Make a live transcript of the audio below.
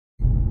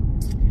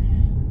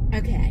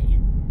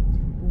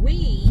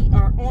we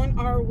are on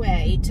our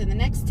way to the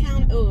next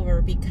town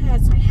over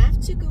because I have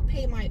to go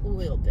pay my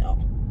oil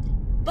bill.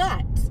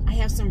 But I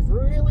have some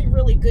really,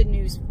 really good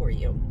news for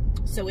you.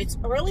 So it's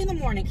early in the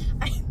morning.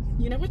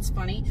 You know what's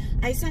funny?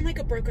 I sound like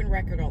a broken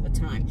record all the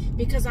time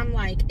because I'm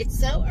like, it's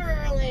so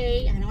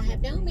early. I don't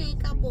have no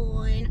makeup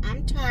on.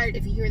 I'm tired.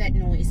 If you hear that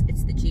noise,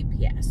 it's the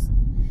GPS.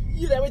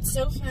 You know, it's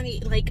so funny.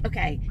 Like,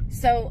 okay,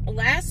 so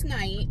last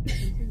night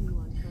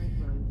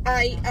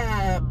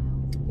I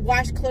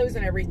washed clothes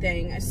and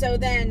everything. So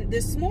then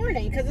this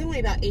morning, because it's only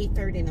about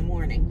 8:30 in the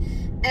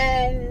morning,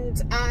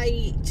 and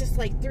I just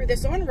like threw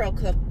this on real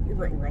quick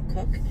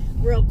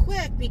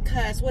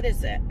because what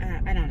is it?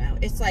 I don't know.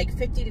 It's like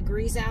 50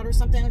 degrees out or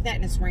something like that,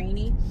 and it's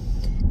rainy.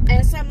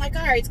 And so I'm like,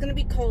 all right, it's going to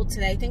be cold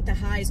today. I think the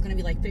high is going to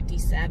be like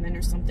 57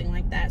 or something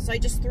like that. So I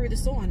just threw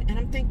this on, and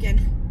I'm thinking,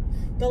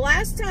 the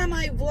last time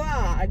I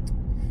vlogged,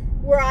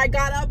 where I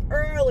got up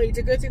early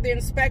to go through the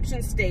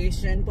inspection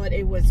station, but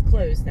it was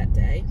closed that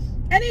day.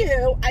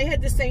 Anywho, I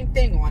had the same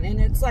thing on, and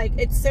it's like,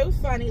 it's so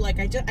funny. Like,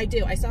 I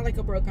sound like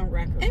a broken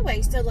record.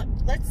 Anyway, so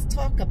let's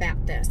talk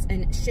about this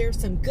and share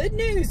some good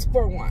news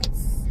for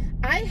once.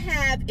 I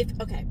have,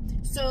 okay,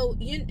 so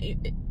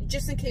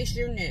just in case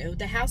you're new,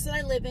 the house that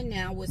I live in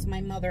now was my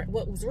mother,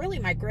 what was really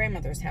my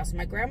grandmother's house.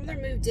 My grandmother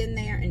moved in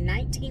there in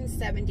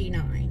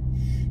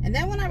 1979. And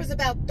then when I was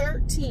about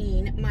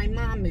 13, my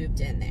mom moved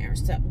in there.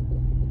 So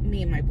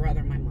me and my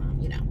brother, my mom,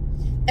 you know.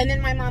 And then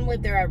my mom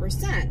lived there ever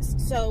since.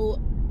 So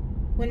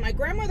when my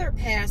grandmother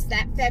passed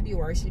that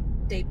February,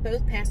 they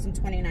both passed in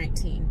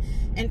 2019.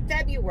 In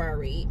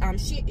February,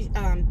 she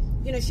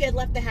had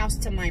left the house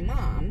to my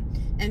mom.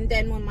 And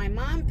then when my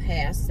mom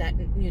passed, that,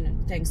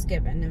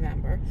 Thanksgiving,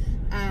 November,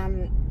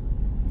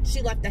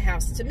 she left the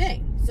house to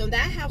me. So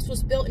that house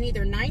was built in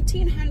either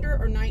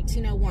 1900 or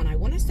 1901. I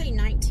want to say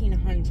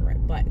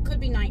 1900, but it could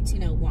be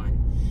 1901.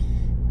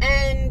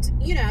 And,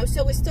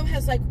 so it still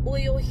has like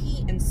oil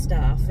heat and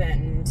stuff,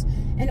 and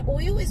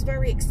oil is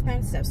very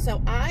expensive.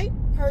 So I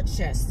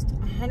purchased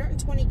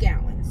 120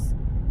 gallons,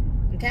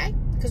 okay?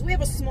 Because we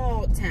have a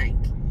small tank.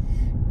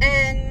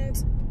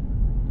 And,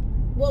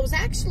 well, it was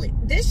actually,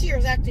 this year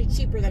is actually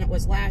cheaper than it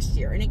was last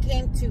year, and it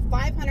came to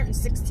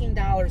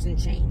 $516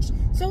 and change.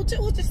 So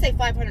we'll just say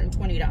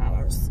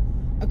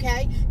 $520,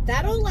 okay?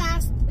 That'll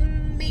last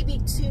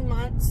maybe 2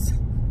 months.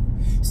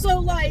 So,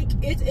 like,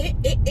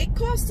 it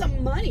costs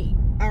some money.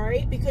 All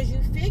right, because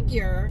you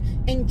figure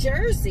in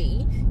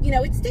Jersey,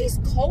 it stays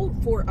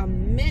cold for a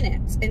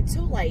minute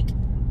until like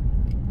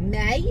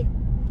May.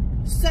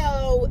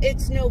 So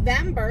it's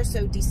November,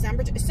 so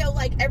December. So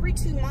like every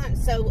 2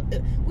 months. So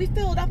we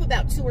fill it up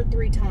about 2 or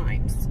 3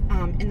 times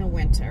in the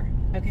winter.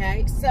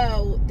 Okay,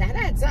 so that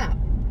adds up.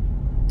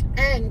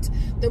 And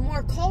the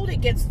more cold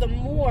it gets, the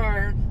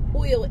more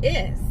oil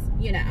is,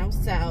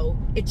 so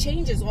it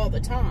changes all the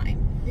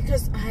time.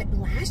 Because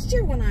last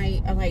year when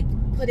I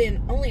put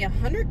in only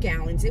 100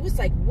 gallons, it was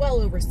like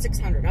well over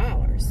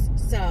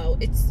 $600. So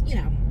it's,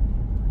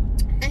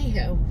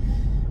 anywho.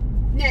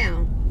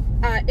 Now,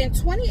 in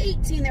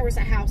 2018, there was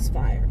a house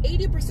fire.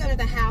 80% of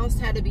the house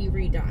had to be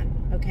redone,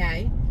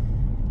 okay?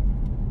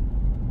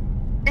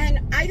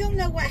 And I don't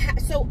know what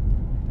happened. So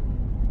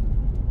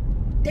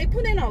they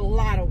put in a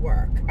lot of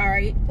work, all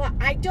right? But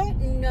I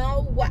don't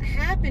know what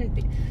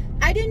happened.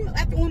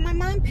 When my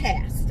mom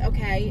passed,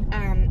 okay,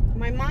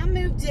 my mom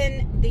moved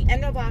in the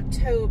end of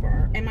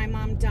October, and my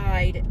mom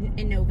died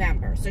in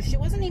November. So she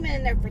wasn't even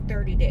in there for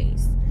 30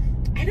 days.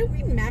 I don't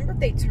remember if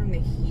they turned the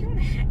heat on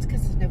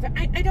because it's November.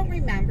 I don't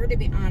remember, to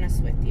be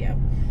honest with you.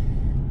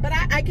 But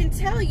I can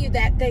tell you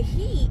that the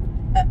heat,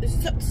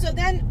 so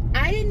then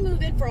I didn't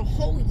move in for a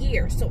whole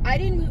year. So I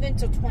didn't move in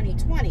until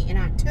 2020 in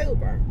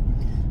October,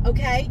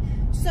 okay?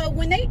 So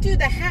when they do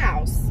the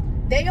house,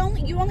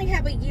 you only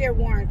have a year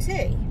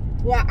warranty.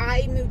 Well,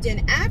 I moved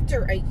in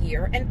after a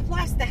year, and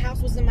plus the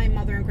house was in my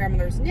mother and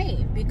grandmother's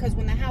name, because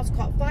when the house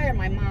caught fire,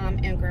 my mom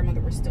and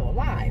grandmother were still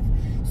alive.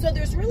 So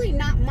there's really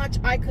not much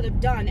I could have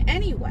done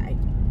anyway.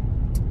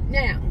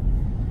 Now,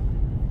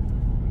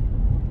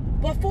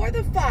 before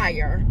the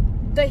fire,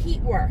 the heat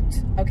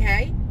worked,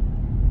 okay?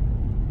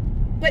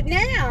 But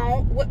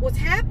now, what was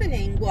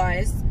happening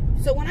was,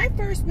 so when I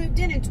first moved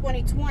in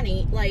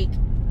 2020, like,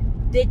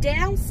 the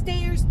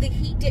downstairs, the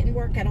heat didn't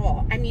work at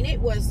all. I mean, it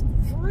was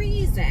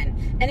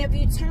freezing. And if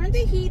you turned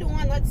the heat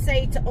on, let's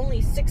say to only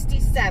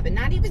 67,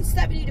 not even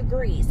 70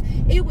 degrees,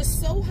 it was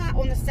so hot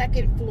on the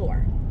second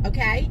floor,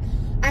 okay?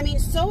 I mean,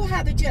 so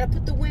hot that you had to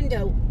put the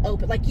window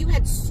open. Like, you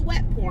had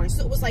sweat pouring.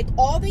 So it was like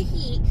all the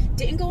heat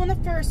didn't go on the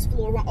first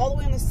floor, went all the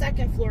way on the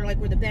second floor, like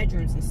where the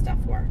bedrooms and stuff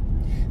were.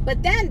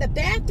 But then the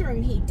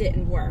bathroom heat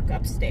didn't work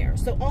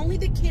upstairs. So only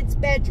the kids'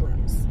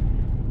 bedrooms.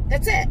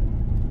 That's it,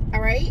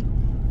 all right?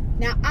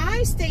 Now,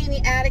 I stay in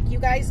the attic, you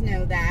guys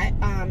know that,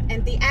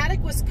 and the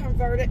attic was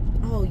converted,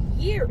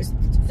 years.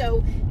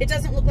 So it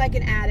doesn't look like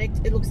an attic,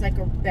 it looks like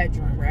a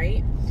bedroom,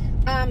 right?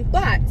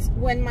 But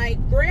when my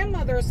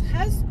grandmother's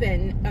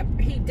husband,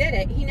 he did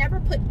it, he never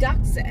put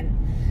ducts in.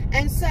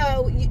 And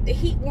so the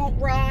heat won't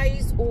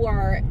rise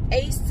or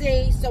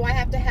AC, so I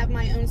have to have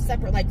my own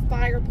separate, like,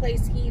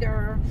 fireplace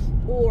heater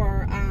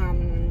or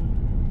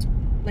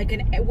like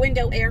a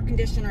window air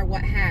conditioner or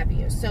what have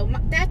you. So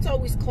that's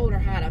always cold or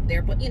hot up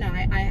there, but you know,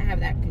 I have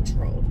that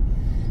controlled.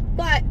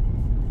 But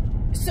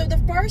so the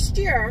first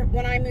year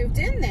when I moved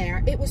in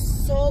there, it was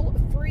so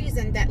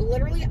freezing that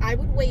literally I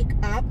would wake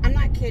up, I'm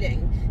not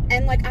kidding,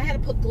 and like I had to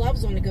put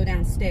gloves on to go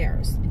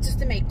downstairs just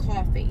to make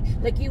coffee.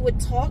 Like you would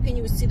talk and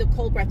you would see the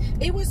cold breath.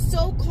 It was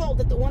so cold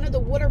that one of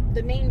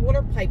the main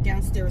water pipe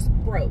downstairs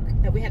broke,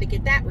 that we had to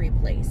get that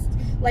replaced.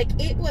 Like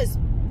it was,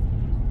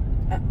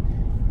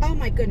 oh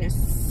my goodness,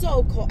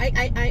 so cold.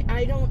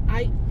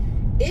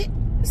 It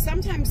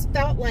sometimes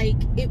felt like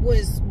it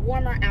was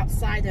warmer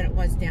outside than it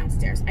was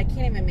downstairs. I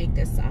can't even make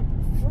this up.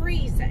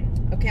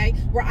 Freezing, okay?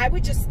 Where I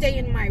would just stay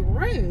in my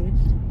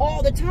room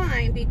all the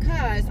time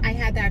because I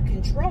had that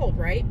controlled,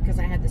 right? Because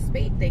I had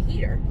the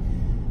heater.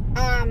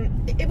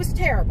 It was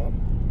terrible.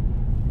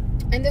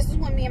 And this is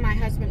when me and my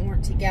husband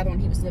weren't together when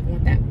he was living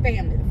with that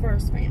family, the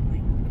first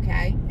family,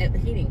 okay?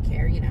 He didn't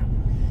care, you know.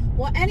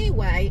 Well,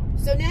 anyway,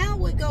 so now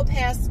we go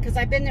past, because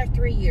I've been there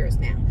 3 years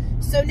now.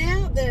 So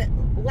now the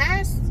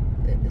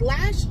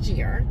last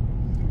year,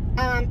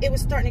 it was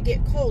starting to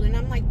get cold, and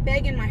I'm like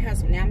begging my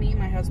husband. Now me and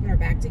my husband are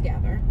back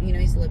together. You know,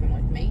 he's living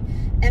with me.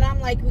 And I'm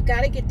like, we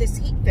got to get this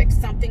heat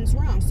fixed. Something's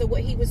wrong. So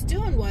what he was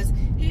doing was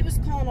he was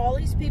calling all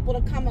these people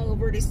to come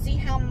over to see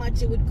how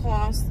much it would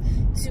cost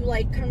to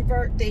like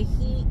convert the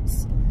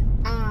heat,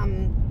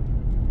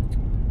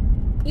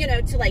 you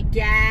know, to like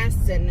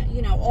gas and,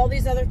 you know, all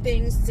these other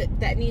things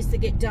that needs to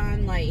get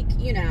done, like,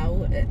 you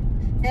know,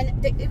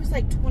 and it was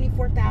like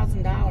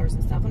 $24,000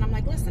 and stuff. And I'm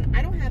like, listen,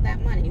 I don't have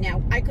that money.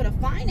 Now, I could have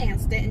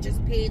financed it and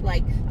just paid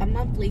like a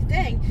monthly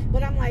thing,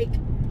 but I'm like,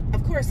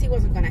 of course he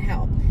wasn't going to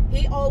help.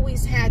 He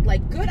always had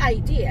like good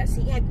ideas.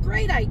 He had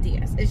great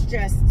ideas. It's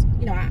just,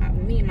 you know,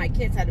 me and my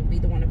kids had to be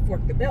the one to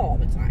fork the bill all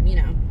the time, you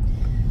know.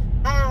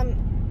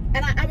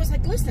 And I was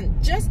like, listen,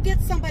 just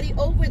get somebody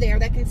over there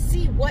that can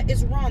see what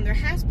is wrong. There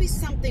has to be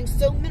something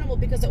so minimal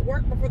because it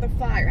worked before the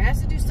fire. It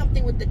has to do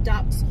something with the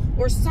ducts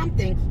or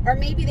something. Or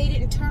maybe they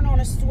didn't turn on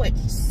a switch.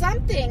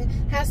 Something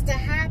has to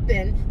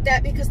happen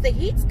that because the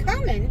heat's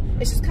coming,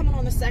 it's just coming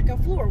on the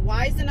second floor.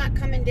 Why is it not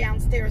coming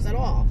downstairs at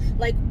all?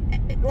 Like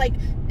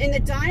in the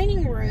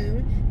dining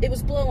room, it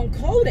was blowing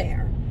cold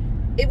air.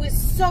 It was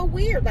so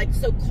weird. Like,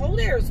 so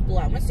cold air is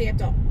blowing, so you have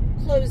to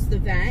close the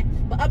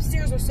vent, but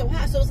upstairs was so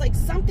hot, so it was like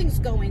something's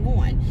going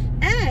on.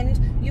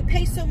 And you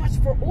pay so much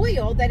for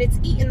oil that it's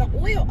eating the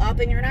oil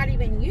up and you're not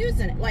even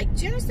using it. Like,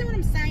 do you understand what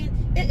I'm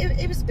saying?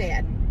 It was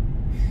bad.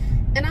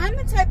 And I'm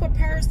the type of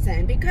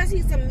person, because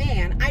he's a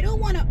man, I don't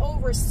want to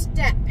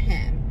overstep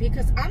him,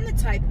 because I'm the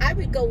type, I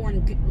would go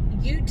on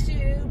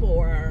YouTube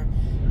or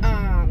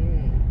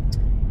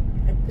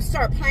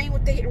start playing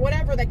with the,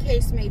 whatever the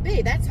case may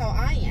be. That's how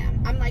I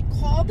am. I'm like,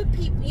 call the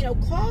people, you know,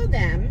 call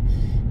them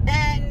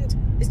and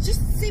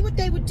just see what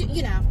they would do,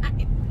 you know.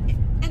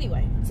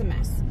 Anyway, it's a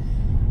mess.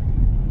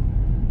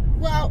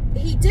 Well,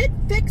 he did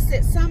fix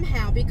it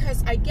somehow,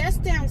 because I guess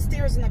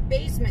downstairs in the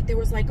basement there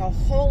was like a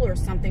hole or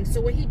something. So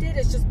what he did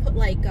is just put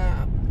like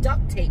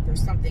duct tape or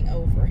something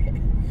over it.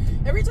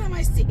 Every time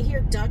I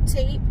hear duct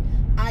tape,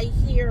 I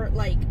hear,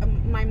 like,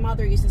 my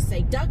mother used to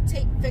say, duct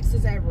tape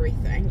fixes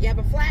everything. You have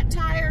a flat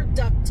tire,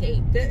 duct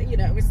tape. You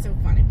know, it was so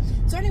funny.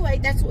 So anyway,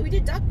 that's what we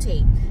did, duct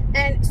tape.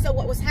 And so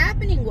what was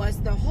happening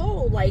was the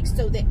hole, like,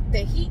 so that the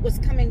heat was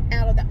coming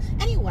out of the,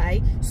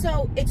 anyway,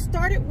 so it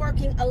started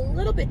working a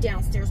little bit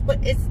downstairs, but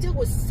it still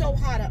was so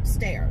hot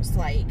upstairs,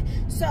 like,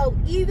 so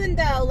even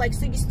though, like,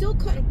 so you still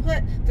couldn't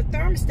put the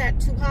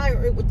thermostat too high,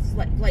 or it was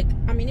like,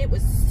 I mean, it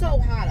was so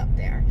hot up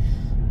there.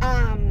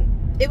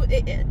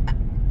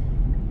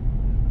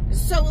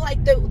 So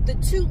like the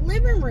two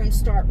living rooms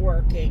start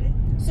working.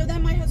 So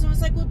then my husband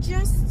was like, well,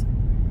 just,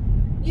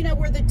 you know,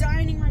 where the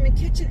dining room and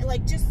kitchen,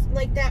 like, just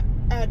like that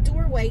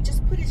doorway,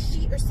 just put a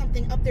sheet or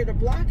something up there to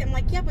block it. I'm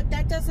like, yeah, but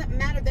that doesn't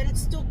matter. Then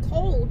it's still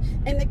cold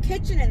in the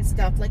kitchen and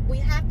stuff. Like, we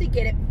have to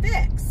get it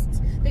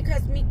fixed,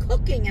 because me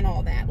cooking and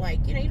all that,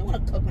 like, you know, you don't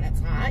want to cook when it's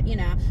hot, you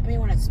know, I mean,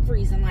 when it's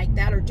freezing like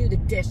that, or do the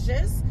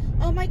dishes.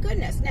 Oh my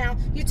goodness. Now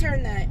you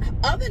turn the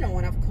oven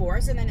on, of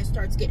course, and then it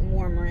starts getting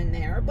warmer in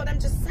there. But I'm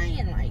just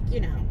saying, like, you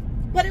know,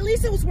 but at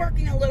least it was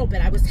working a little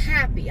bit. I was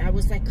happy. I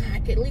was like, God, I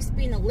could at least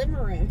be in the living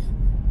room,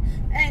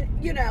 and,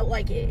 you know,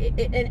 like,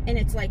 and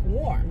it's like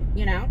warm,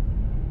 you know.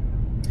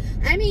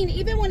 I mean,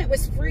 even when it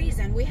was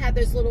freezing, we had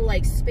those little,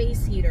 like,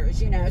 space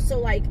heaters, you know. So,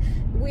 like,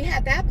 we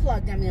had that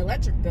plugged in. The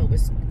electric bill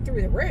was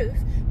through the roof.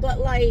 But,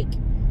 like,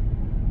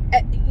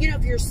 you know,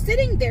 if you're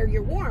sitting there,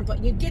 you're warm.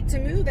 But you get to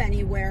move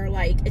anywhere,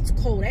 like, it's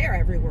cold air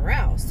everywhere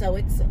else. So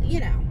it's,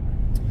 you know.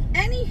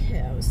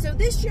 Anywho, so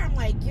this year I'm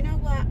like, you know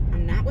what?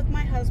 I'm not with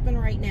my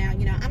husband right now.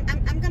 You know,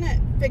 I'm going to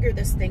figure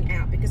this thing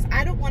out, because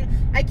I don't want to,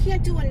 I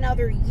can't do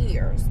another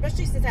year,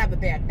 especially since I have a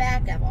bad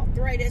back, I have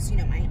arthritis, you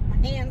know, my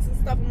hands and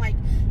stuff. I'm like,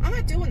 I'm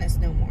not doing this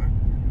no more.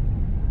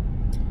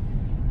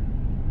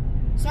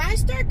 So I I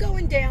start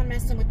going down,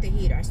 messing with the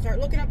heater. I start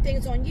looking up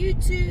things on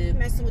YouTube,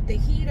 messing with the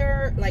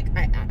heater. Like,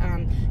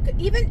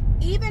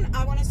 even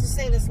I want us to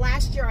say this,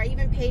 last year I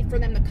even paid for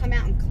them to come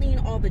out and clean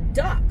all the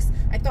ducts.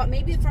 I thought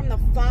maybe from the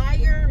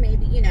fire,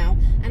 maybe, you know,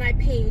 and I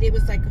paid, it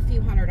was like a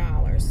few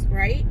 $100s,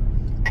 right?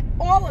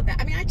 All of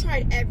that. I mean, I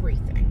tried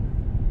everything.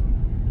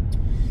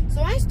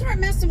 So I start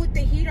messing with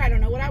the heater. I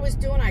don't know what I was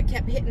doing. I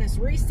kept hitting this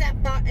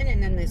reset button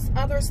and then this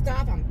other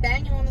stuff. I'm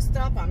banging on the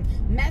stuff. I'm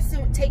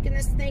messing with taking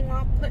this thing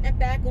off, putting it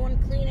back on,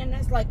 cleaning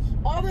this, like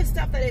all the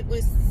stuff that it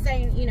was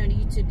saying, you know, to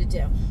YouTube to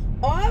do.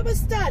 All of a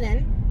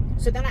sudden,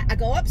 so then I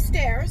go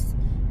upstairs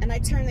and I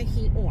turn the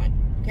heat on,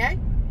 okay?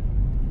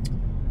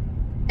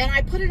 And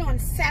I put it on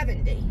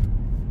 70.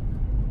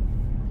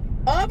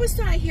 All of a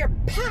sudden I hear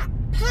pop,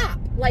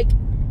 pop, like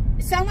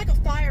it sounded like a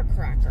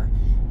firecracker.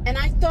 And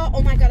I thought,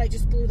 oh my God, I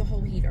just blew the whole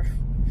heater.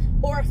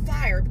 Or a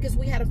fire, because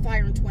we had a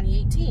fire in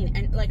 2018.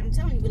 And like I'm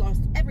telling you, we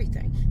lost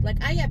everything. Like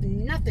I have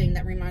nothing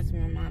that reminds me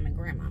of my mom and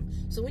grandma.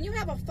 So when you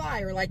have a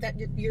fire like that,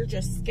 you're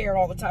just scared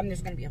all the time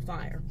there's going to be a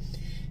fire.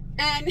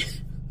 And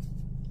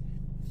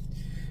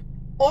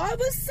all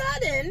of a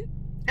sudden,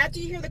 after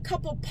you hear the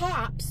couple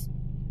pops,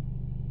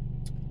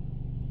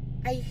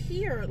 I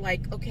hear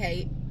like,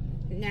 okay,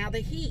 now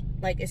the heat,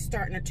 like it's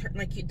starting to turn,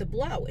 like the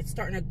blow, it's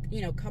starting to,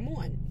 you know, come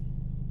on.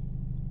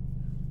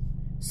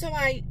 So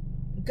I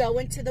go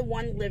into the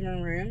one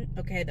living room,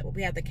 okay, that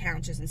we had the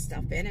couches and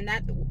stuff in, and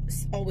that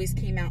always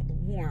came out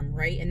warm,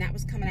 right? And that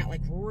was coming out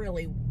like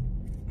really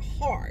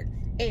hard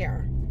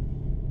air.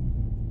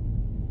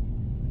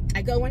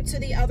 I go into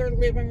the other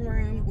living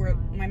room where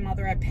my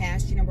mother had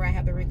passed, you know, where I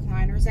have the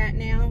recliners at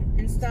now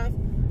and stuff.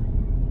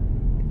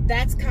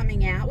 That's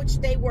coming out, which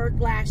they worked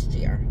last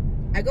year.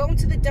 I go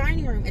into the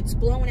dining room, it's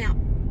blowing out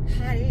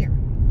hot air.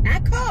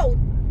 Not cold,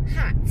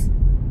 hot.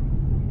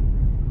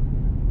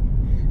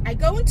 I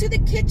go into the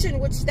kitchen,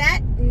 which that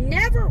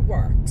never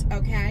worked,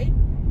 okay?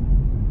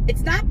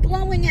 It's not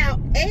blowing out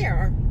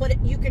air,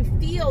 but you can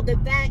feel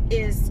that that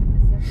is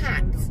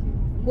hot,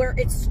 where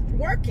it's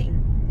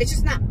working. It's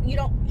just not, you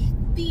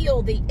don't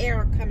feel the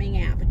air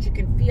coming out, but you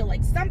can feel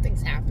like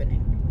something's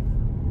happening.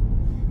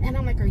 And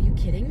I'm like, are you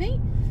kidding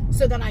me?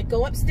 So then I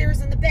go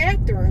upstairs in the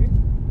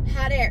bathroom,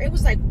 hot air. It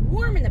was like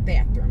warm in the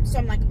bathroom. So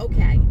I'm like,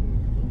 okay.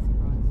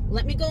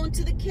 Let me go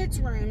into the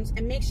kids' rooms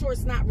and make sure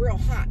it's not real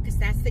hot, because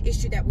that's the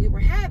issue that we were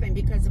having.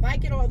 Because if I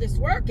get all this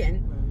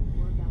working,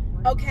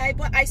 okay,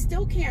 but I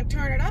still can't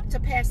turn it up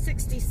to past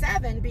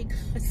 67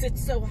 because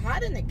it's so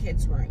hot in the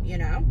kids' room, you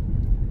know?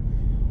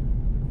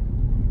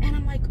 And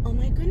I'm like, oh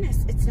my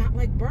goodness, it's not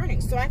like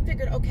burning. So I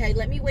figured, okay,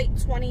 let me wait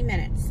 20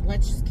 minutes.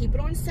 Let's just keep it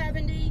on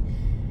 70.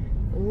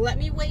 Let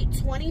me wait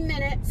 20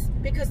 minutes,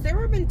 because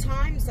there have been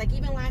times, like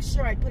even last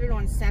year, I put it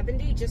on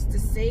 70 just to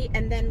see,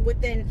 and then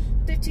within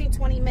 15,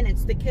 20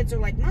 minutes, the kids are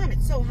like, Mom,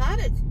 it's so hot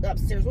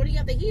upstairs. What do you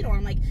have the heat on?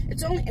 I'm like,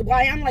 it's only,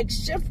 why I'm like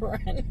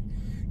shivering,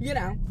 you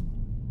know?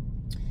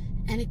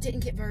 And it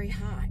didn't get very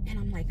hot. And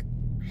I'm like,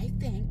 I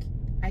think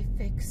I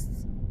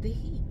fixed the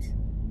heat.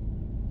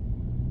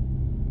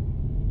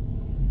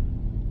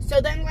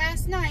 So then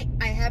last night,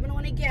 I have it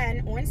on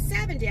again on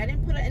 70. I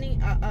didn't put any,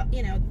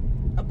 you know,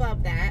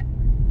 above that.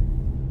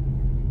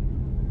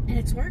 And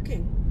it's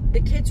working.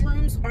 The kids'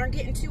 rooms aren't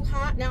getting too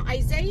hot. Now,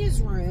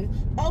 Isaiah's room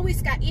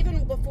always got,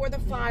 even before the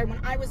fire, when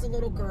I was a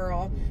little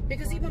girl,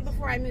 because even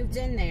before I moved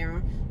in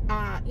there,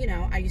 you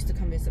know, I used to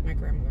come visit my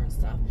grandmother and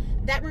stuff.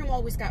 That room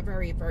always got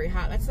very, very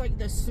hot. That's like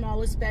the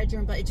smallest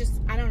bedroom, but it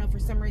just, I don't know, for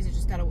some reason, it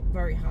just got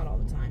very hot all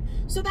the time.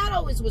 So that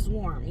always was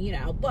warm, you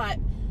know, but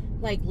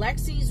like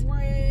Lexi's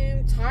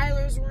room,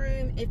 Tyler's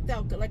room, it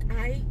felt good. Like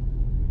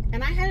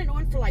and I had it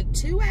on for like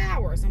 2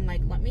 hours. I'm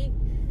like, let me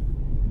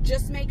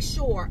just make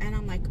sure. And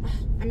I'm like,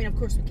 oh. I mean, of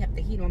course we kept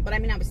the heat on, but I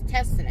mean, I was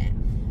testing it.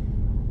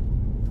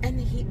 And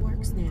the heat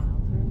works now.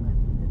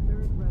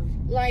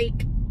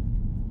 Like,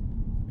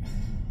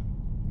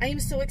 I am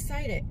so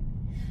excited.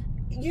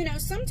 You know,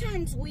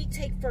 sometimes we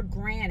take for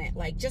granted,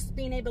 like just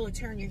being able to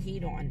turn your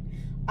heat on.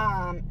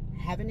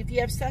 If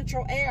you have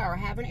central air,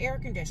 having air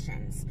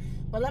conditions.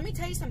 But let me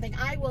tell you something,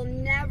 I will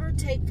never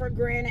take for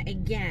granted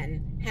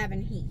again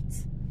having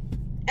heat.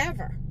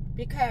 Ever.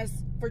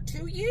 Because for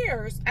 2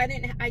 years,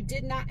 I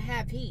did not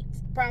have heat,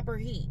 proper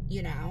heat,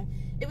 you know.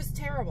 It was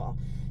terrible.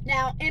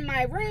 Now, in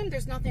my room,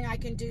 there's nothing I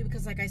can do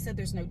because, like I said,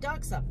 there's no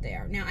ducts up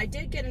there. Now, I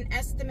did get an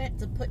estimate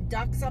to put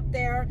ducts up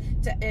there,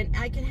 and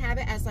I can have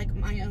it as, like,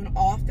 my own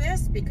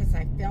office because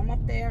I film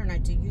up there and I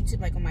do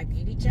YouTube, like, on my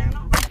beauty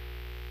channel.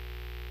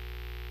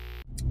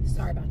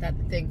 Sorry about that,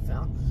 the thing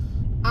fell.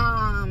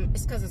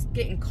 It's because it's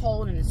getting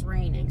cold and it's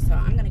raining, so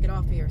I'm going to get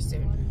off of here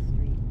soon.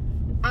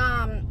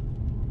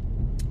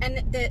 And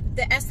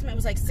the estimate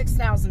was like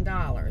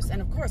 $6,000.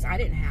 And of course, I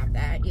didn't have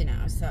that, you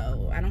know,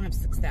 so I don't have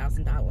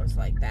 $6,000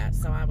 like that.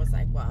 So I was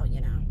like, well, you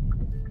know,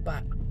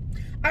 but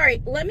all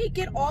right, let me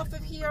get off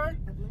of here.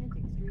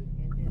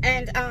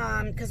 And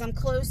because I'm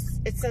close,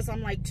 it says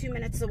I'm like 2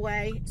 minutes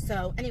away.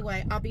 So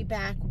anyway, I'll be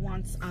back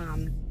once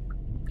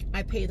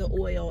I pay the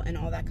oil and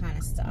all that kind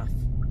of stuff.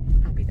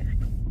 I'll be back.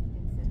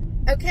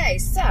 Okay,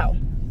 so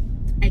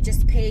I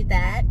just paid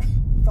that.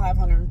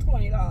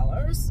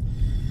 $520.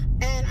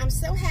 And I'm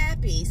so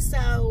happy.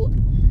 So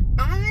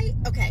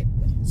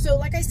so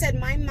like I said,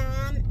 my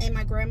mom and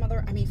my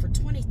grandmother, I mean, for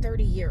 20,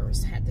 30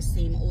 years had the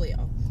same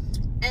oil.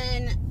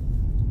 And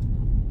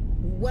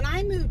when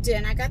I moved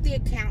in, I got the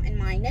account in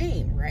my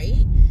name,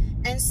 right?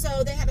 And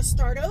so they had to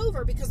start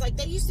over because, like,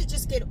 they used to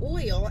just get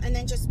oil and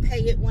then just pay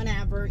it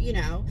whenever, you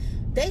know.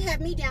 They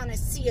have me down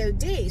as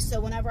COD,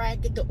 so whenever I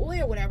get the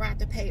oil, whatever, I have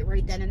to pay it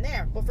right then and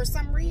there. But for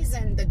some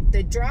reason,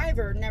 the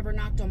driver never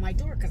knocked on my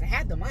door because I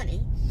had the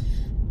money.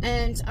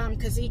 And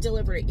because he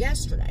delivered it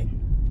yesterday.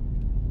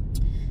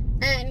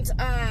 And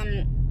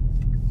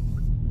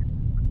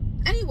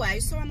anyway,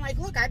 so I'm like,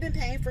 look, I've been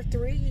paying for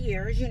 3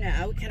 years, you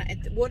know,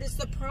 what is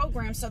the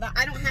program so that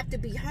I don't have to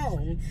be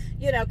home,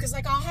 you know, because,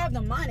 like, I'll have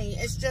the money.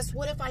 It's just,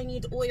 what if I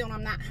need oil and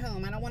I'm not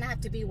home? I don't want to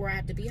have to be where I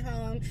have to be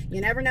home.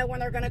 You never know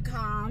when they're going to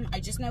come. I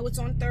just know it's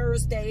on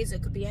Thursdays.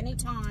 It could be any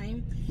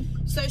time.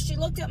 So she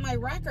looked at my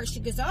record. She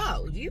goes,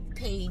 oh,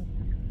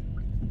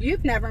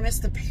 you've never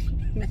missed a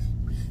payment.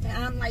 And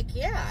I'm like,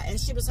 yeah. And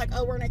she was like,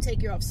 oh, we're going to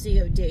take you off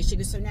COD. She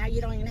goes, so now you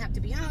don't even have to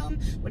be home.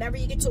 Whenever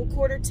you get to a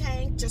quarter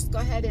tank, just go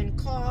ahead and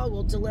call.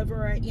 We'll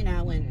deliver it, you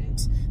know, and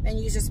then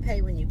you just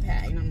pay when you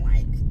pay. And I'm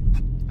like,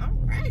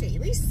 alrighty,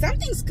 at least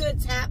something's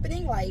good's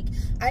happening. Like,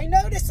 I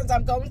noticed since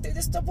I'm going through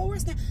this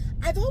divorce now,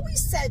 I've always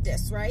said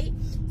this, right?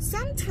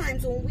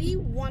 Sometimes when we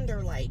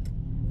wonder, like,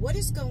 what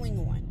is going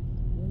on?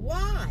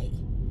 Why?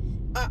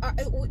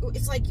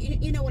 It's like,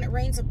 you know, when it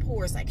rains, it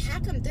pours. Like, how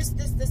come this, and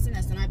this?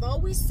 And I've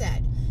always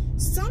said,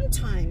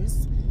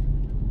 sometimes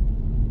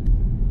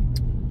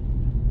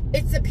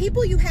it's the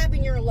people you have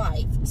in your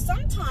life.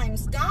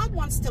 Sometimes God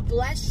wants to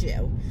bless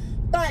you,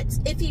 but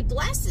if he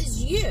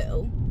blesses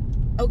you,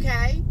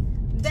 okay,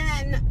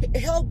 then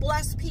he'll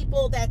bless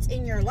people that's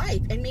in your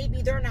life, and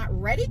maybe they're not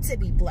ready to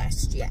be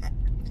blessed yet.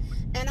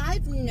 And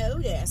I've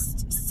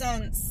noticed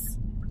since,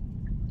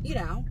 you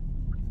know,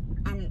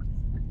 I'm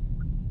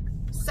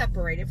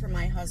separated from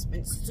my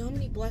husband, so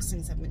many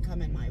blessings have been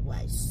coming my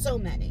way. So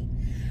many.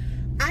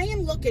 I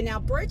am looking now,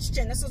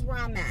 Bridgeton, this is where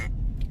I'm at.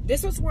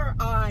 This was where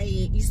I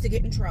used to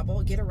get in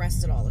trouble, get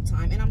arrested all the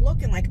time. And I'm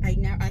looking like I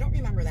don't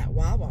remember that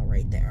Wawa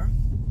right there.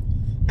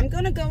 I'm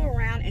going to go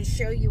around and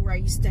show you where I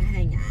used to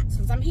hang at.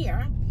 Since I'm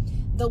here,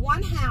 the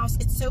one house,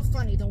 it's so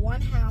funny, the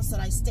one house that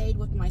I stayed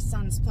with my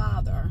son's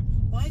father,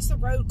 why is the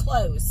road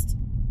closed?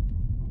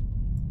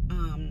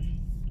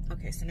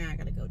 Okay, so now I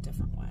got to go a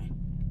different way.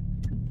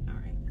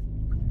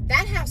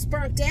 That house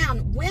burnt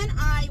down when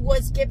I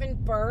was given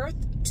birth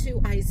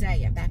to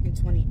Isaiah back in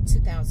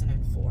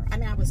 2004. I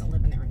mean, I wasn't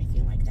living there or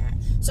anything like that.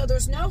 So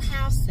there's no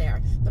house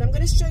there. But I'm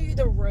going to show you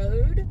the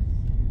road.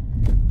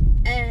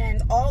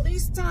 And all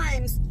these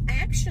times,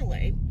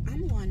 actually,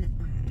 I'm on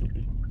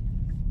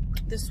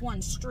this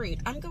one street.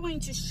 I'm going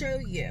to show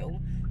you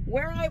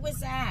where I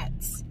was at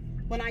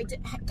when I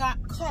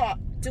got caught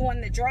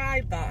doing the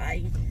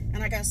drive-by.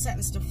 And I got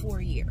sentenced to 4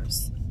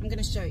 years. I'm going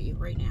to show you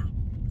right now.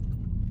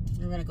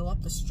 We're going to go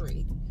up the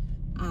street.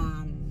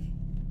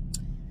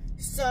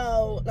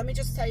 So let me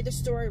just tell you the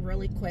story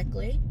really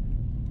quickly.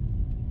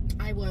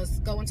 I was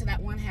going to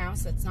that one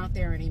house that's not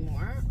there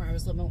anymore, where I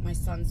was living with my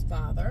son's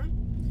father.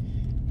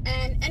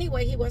 And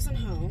anyway, he wasn't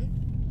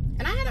home.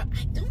 And I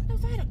don't know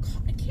if I had a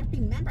car. I can't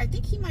remember. I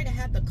think he might have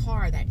had the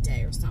car that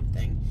day or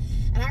something.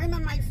 And I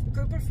remember my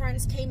group of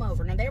friends came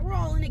over. Now, they were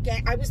all in a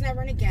gang. I was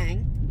never in a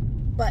gang,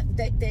 but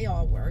they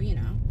all were, you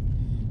know.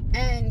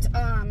 And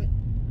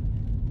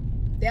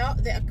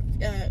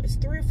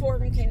 3 or 4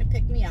 of them came to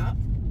pick me up.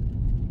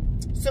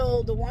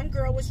 So the one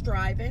girl was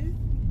driving.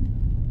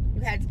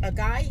 You had a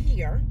guy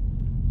here.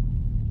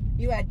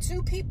 You had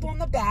 2 people in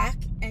the back,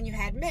 and you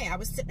had me. I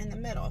was sitting in the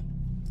middle.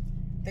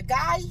 The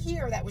guy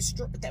here that was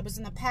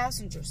in the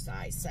passenger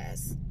side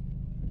says,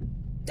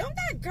 "Don't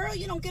that girl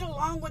you don't get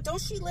along with, don't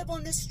she live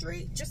on this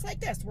street?" Just like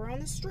this, we're on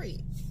the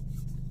street.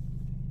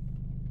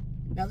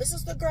 Now, this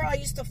is the girl I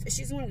used to,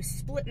 she's the one who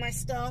split my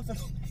stuff and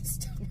all that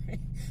stuff, right?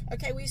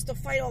 Okay, we used to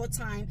fight all the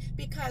time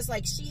because,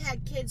 like, she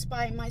had kids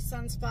by my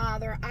son's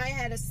father. I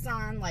had a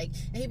son, like,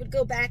 and he would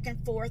go back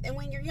and forth. And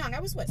when you're young,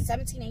 I was, what,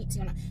 17,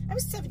 18? I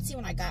was 17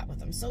 when I got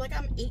with him. So, like,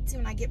 I'm 18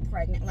 when I get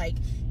pregnant. Like,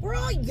 we're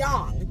all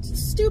young.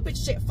 Stupid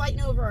shit, fighting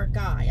over a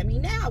guy. I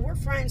mean, now we're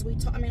friends.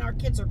 I mean, our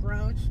kids are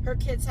grown. Her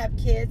kids have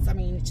kids. I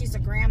mean, she's a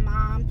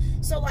grandmom.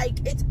 So,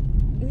 like, it's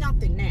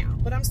nothing now.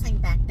 But I'm saying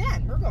back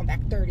then, we're going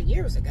back 30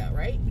 years ago,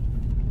 right?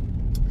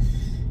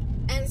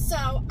 And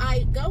so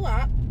I go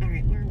up. All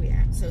right, where are we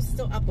at? So it's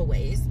still up a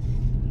ways.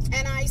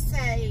 And I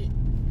say,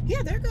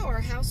 yeah, there go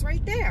our house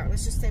right there.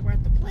 Let's just say we're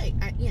at the plate.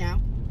 You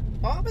know,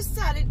 all of a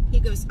sudden, he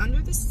goes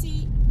under the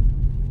seat,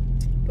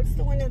 puts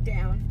the window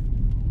down,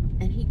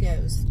 and he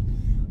goes,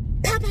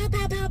 pow, pow,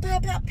 pow, pow, pow,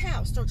 pow,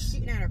 pow, starts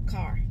shooting at her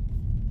car.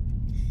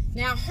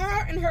 Now,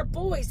 her and her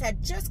boys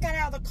had just got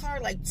out of the car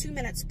like 2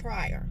 minutes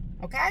prior,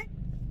 okay?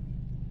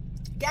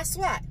 Guess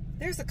what?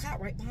 There's a cop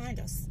right behind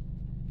us.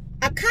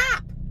 A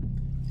cop!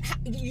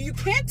 You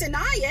can't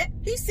deny it.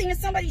 He's seeing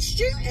somebody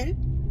shooting,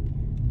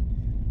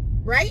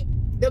 right?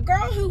 The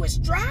girl who was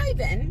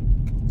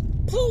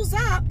driving pulls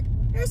up,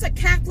 There's a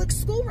Catholic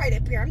school right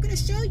up here. I'm going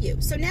to show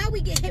you. So now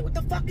we get hit with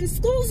the fucking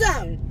school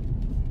zone.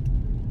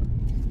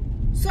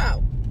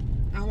 So,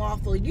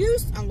 unlawful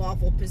use,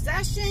 unlawful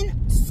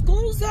possession,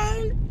 school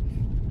zone.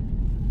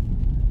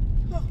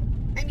 Oh,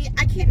 I mean,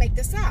 I can't make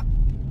this up.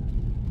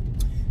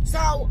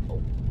 So,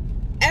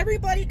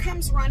 everybody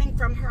comes running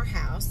from her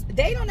house.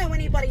 They don't know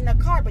anybody in the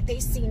car, but they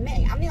see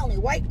me. I'm the only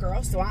white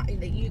girl, so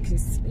you can,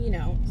 you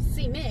know,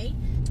 see me.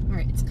 All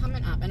right, it's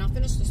coming up, and I'll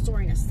finish the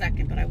story in a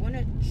second, but I want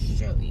to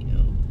show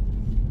you.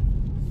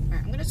 All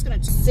right, I'm just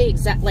going to see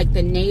exactly, like,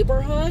 the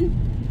neighborhood.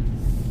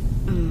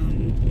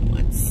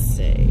 Let's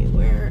see,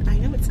 where, I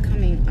know it's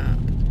coming up.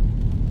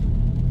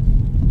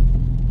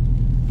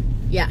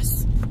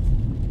 Yes.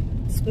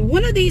 So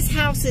one of these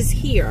houses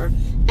here,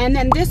 and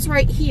then this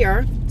right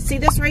here, see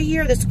this right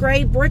here, this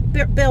gray brick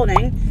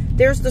building,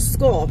 there's the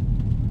school,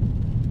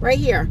 right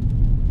here.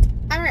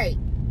 All right,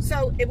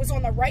 so it was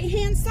on the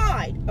right-hand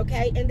side,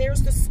 okay, and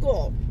there's the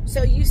school.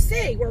 So you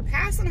see, we're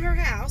passing her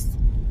house,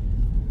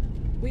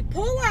 we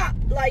pull up,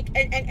 like,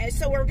 and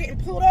so we're getting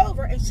pulled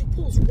over, and she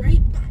pulls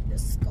right by the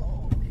school.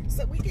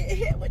 So we get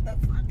hit with the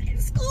fucking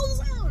school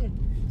zone.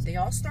 So they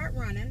all start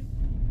running.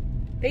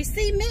 They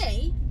see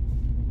me.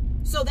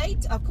 So they,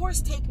 of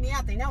course, take me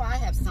out. They know I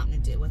have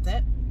something to do with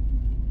it.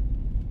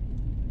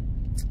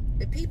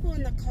 The people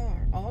in the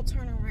car all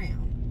turn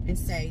around and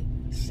say,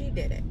 she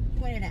did it,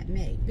 pointed at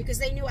me, because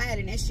they knew I had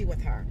an issue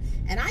with her.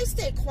 And I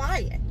stay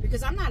quiet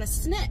because I'm not a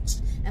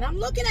snitch. And I'm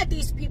looking at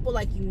these people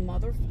like, you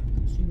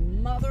motherfuckers, you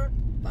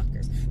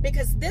motherfuckers.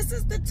 Because this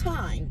is the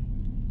time.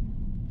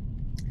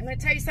 I'm going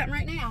to tell you something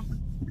right now.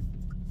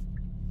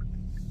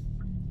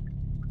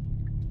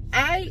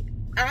 I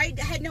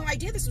had no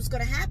idea this was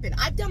going to happen.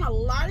 I've done a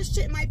lot of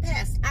shit in my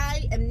past.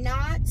 I am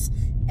not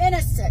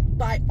innocent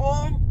by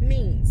all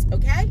means,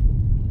 okay?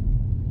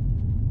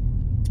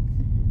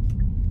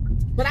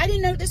 But I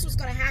didn't know this was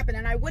going to happen,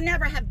 and I would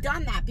never have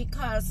done that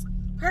because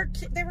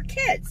they were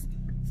kids.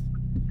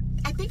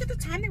 I think at the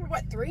time they were,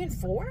 what, 3 and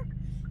 4?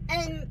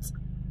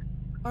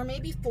 Or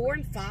maybe 4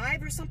 and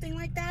 5 or something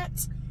like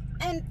that.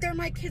 And they're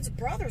my kids'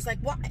 brothers. Like,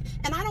 what?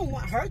 And I don't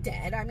want her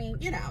dead. I mean,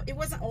 you know, it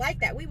wasn't like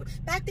that.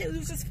 Back then, it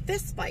was just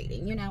fist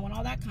fighting, you know, and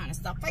all that kind of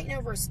stuff. Fighting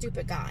over a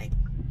stupid guy.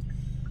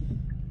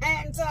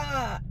 And,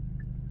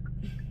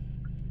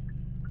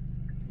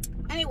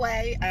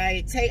 anyway,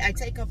 I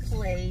take a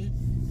plea.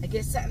 I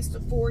get sentenced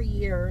to 4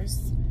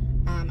 years.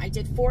 I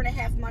did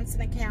 4.5 months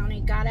in the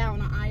county. Got out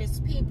on an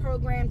ISP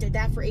program. Did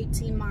that for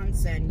 18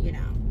 months. And, you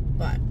know,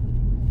 but...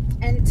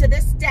 And to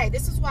this day,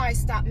 this is why I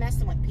stopped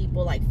messing with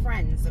people like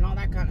friends and all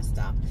that kind of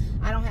stuff.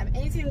 I don't have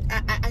anything,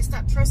 I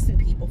stopped trusting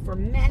people for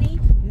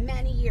many,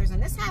 many years.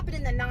 And this happened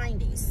in the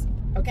 90s,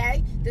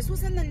 okay? This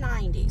was in the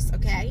 90s,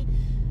 okay?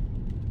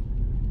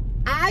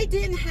 I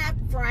didn't have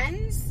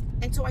friends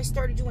until I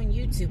started doing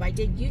YouTube. I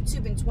did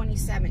YouTube in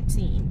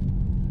 2017.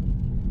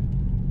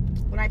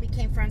 When I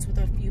became friends with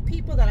a few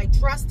people that I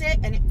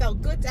trusted, and it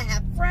felt good to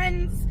have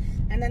friends,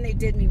 and then they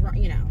did me wrong,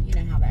 you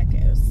know how that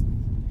goes.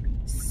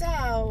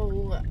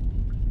 So...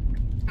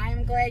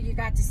 I'm glad you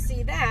got to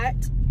see that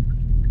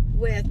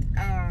with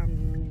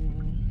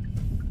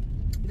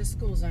the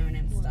school zone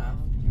and stuff.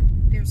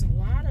 There's a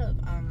lot of,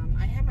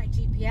 I have my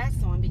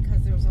GPS on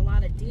because there's a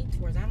lot of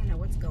detours. I don't know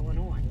what's going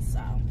on,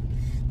 so.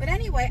 But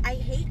anyway, I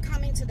hate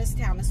coming to this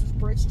town. This is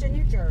Bridgeton,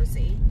 New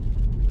Jersey.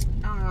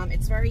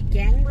 It's very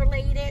gang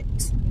related,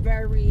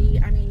 I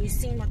mean, you've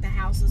seen what the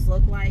houses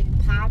look like,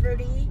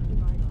 poverty.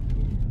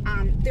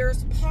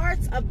 There's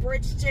parts of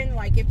Bridgeton,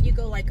 like if you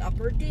go like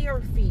Upper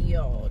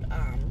Deerfield,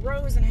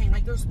 Rosenhain,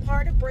 like there's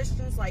part of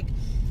Bridgeton's like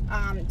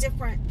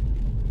different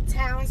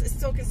towns. It's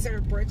still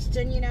considered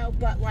Bridgeton, you know,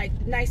 but like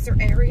nicer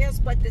areas.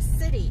 But the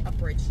city of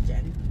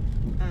Bridgeton,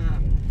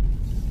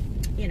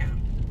 you know,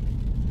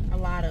 a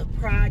lot of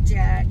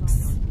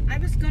projects. I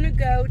was gonna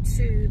go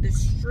to the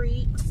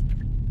street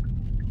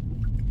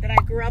that I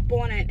grew up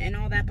on and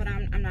all that, but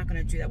I'm not going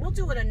to do that. We'll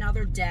do it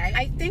another day.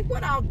 I think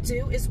what I'll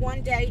do is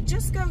one day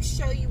just go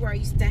show you where I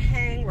used to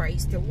hang, where I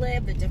used to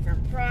live, the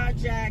different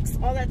projects,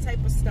 all that type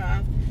of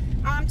stuff,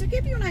 to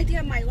give you an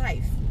idea of my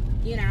life,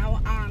 you know.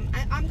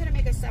 I'm going to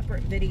make a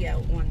separate video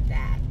on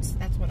that.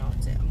 That's what I'll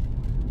do.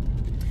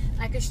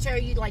 I could show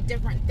you like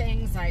different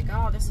things, like,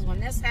 oh, this is when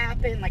this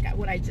happened, like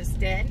what I just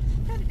did.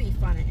 That'd be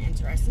fun and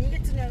interesting. You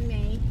get to know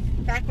me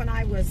back when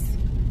I was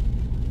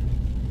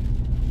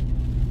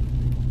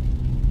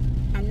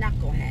a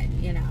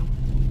knucklehead, you know.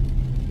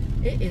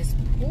 It is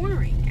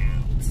pouring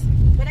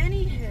out. But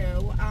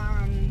anywho,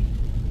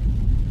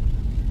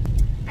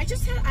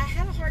 I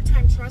had a hard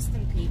time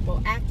trusting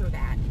people after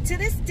that. To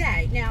this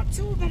day, now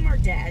 2 of them are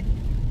dead.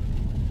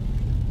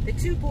 The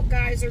 2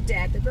 guys are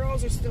dead. The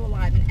girls are still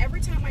alive. And every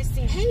time I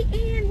see them,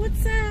 hey Ann,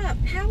 what's up?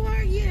 How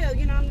are you?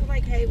 You know, I'm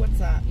like, hey, what's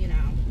up? You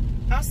know,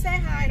 I'll say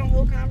hi, don't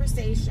hold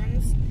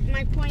conversations.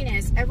 My point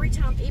is, every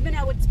time, even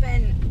though it's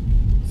been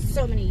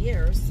so many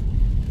years,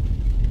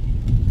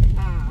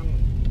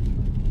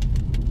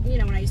 you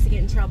know, when I used to get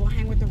in trouble,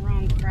 hang with the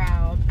wrong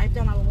crowd. I've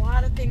done a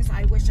lot of things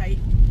I wish I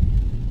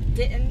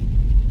didn't.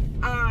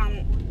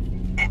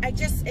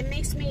 It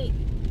makes me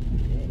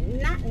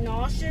not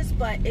nauseous,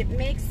 but it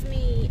makes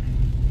me,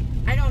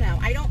 I don't know,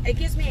 it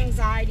gives me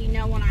anxiety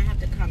knowing I have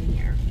to come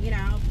here, you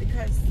know,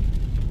 because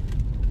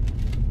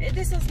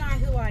this is not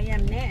who I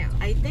am now.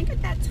 I think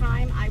at that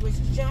time I was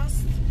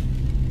just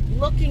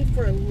looking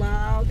for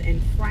love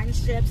and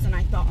friendships, and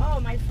I thought, oh,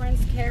 my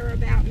friends care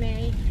about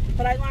me.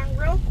 But I learned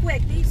real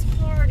quick, these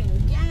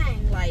Harding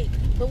gang, like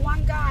the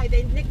one guy,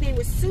 their nickname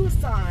was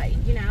Suicide,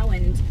 you know,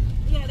 and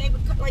you know, they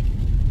would like,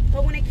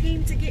 but when it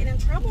came to getting in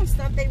trouble and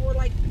stuff, they were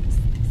like,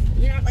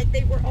 you know, like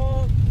they were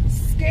all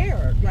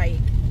scared, like,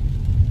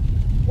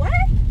 what?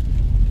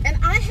 And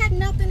I had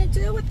nothing to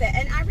do with it.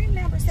 And I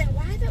remember saying,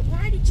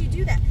 why did you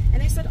do that?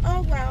 And they said,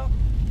 oh, well,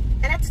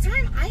 and at the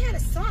time I had a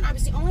son. I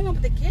was the only one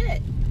with a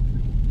kid.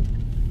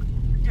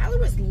 Tyler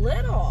was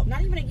little,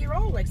 not even a year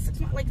old, like 6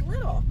 months, like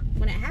little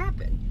when it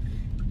happened.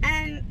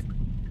 And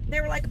they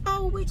were like,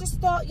 oh, we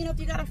just thought, you know, if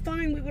you got a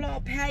fine, we would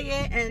all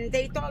pay it. And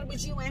they thought it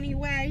was you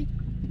anyway.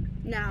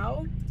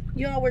 No,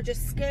 you all were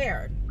just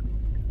scared.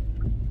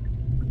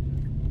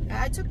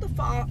 I took the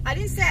fall. I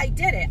didn't say I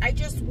did it. I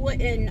just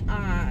wouldn't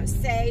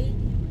say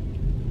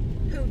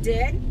who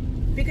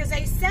did, because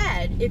they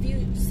said if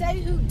you say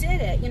who did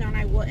it, you know, and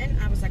I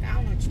wouldn't. I was like, I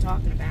don't know what you're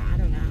talking about. I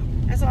don't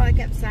know. That's all I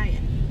kept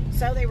saying.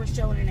 So they were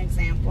showing an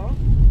example.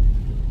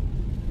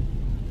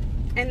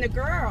 And the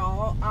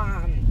girl,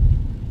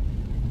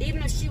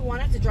 even if she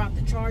wanted to drop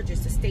the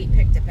charges, the state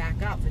picked it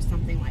back up for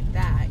something like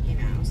that, you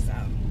know, so.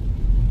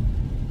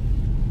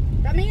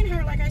 But me and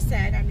her, like I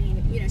said, I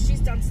mean, you know, she's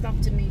done stuff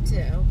to me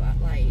too,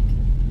 but like,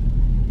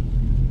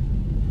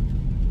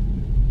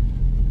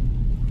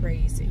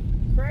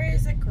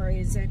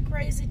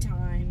 crazy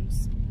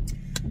times.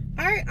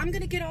 All right, I'm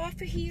gonna get off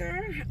of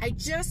here. I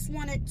just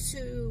wanted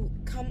to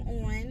come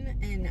on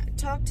and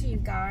talk to you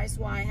guys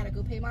while I had to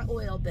go pay my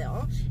oil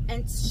bill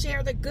and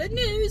share the good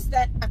news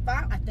that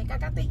I think I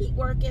got the heat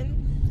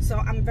working. So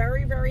I'm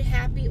very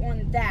happy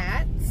on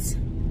that.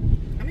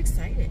 I'm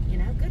excited, you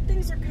know, good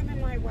things are coming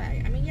my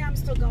way. I mean, yeah, I'm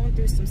still going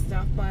through some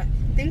stuff, but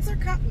things are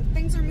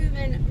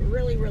moving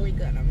really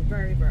good. I'm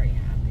very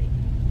happy.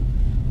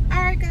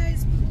 All right,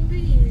 guys,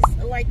 please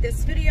like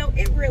this video.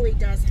 It really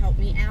does help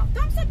me out.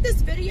 Thumbs up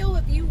this video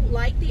if you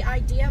like the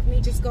idea of me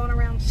just going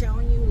around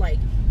showing you like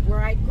where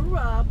I grew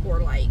up, or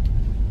like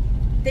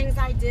things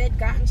I did,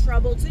 got in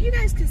trouble, so you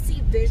guys can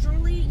see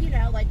visually, you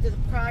know, like the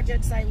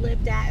projects I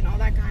lived at and all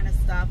that kind of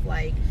stuff.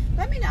 Like,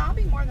 let me know. I'll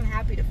be more than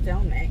happy to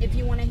film it. If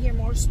you want to hear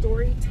more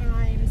story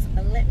times,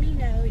 let me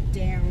know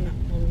down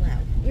below.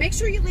 Make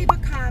sure you leave a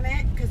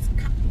comment, because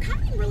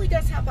commenting really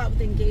does help out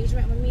with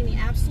engagement. It would mean the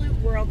absolute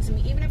world to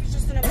me. Even if it's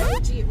just an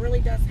emoji, it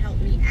really does help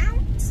me out.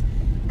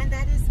 And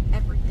that is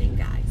everything,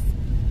 guys.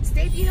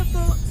 Stay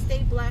beautiful,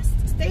 stay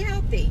blessed, stay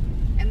healthy,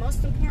 and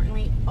most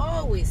importantly,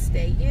 always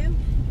stay you.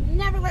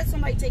 Never let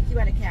somebody take you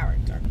out of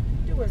character.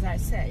 Do as I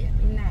say,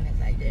 not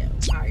as I do.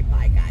 All right,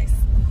 bye, guys.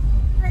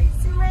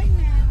 Crazy right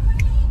now.